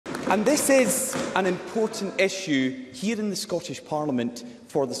And this is an important issue here in the Scottish Parliament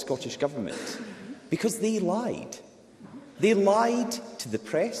for the Scottish Government, because they lied. They lied to the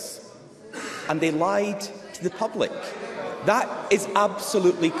press and they lied to the public. That is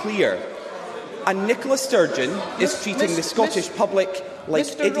absolutely clear. And Nicola Sturgeon is treating the Scottish public like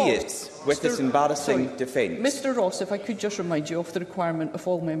idiots with this embarrassing defence. Mr Ross, if I could just remind you of the requirement of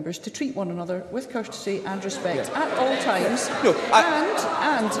all members to treat one another with courtesy and respect at all times. No,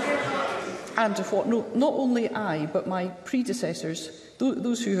 and of what not only I, but my predecessors,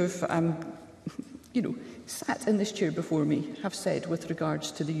 those who have sat in this chair before me, have said with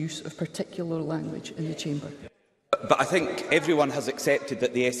regards to the use of particular language in the chamber. But I think everyone has accepted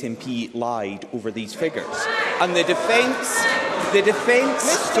that the SNP lied over these figures. And the defence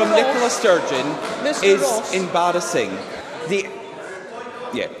from Nicola Sturgeon is embarrassing.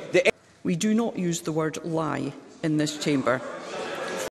 We do not use the word lie in this chamber.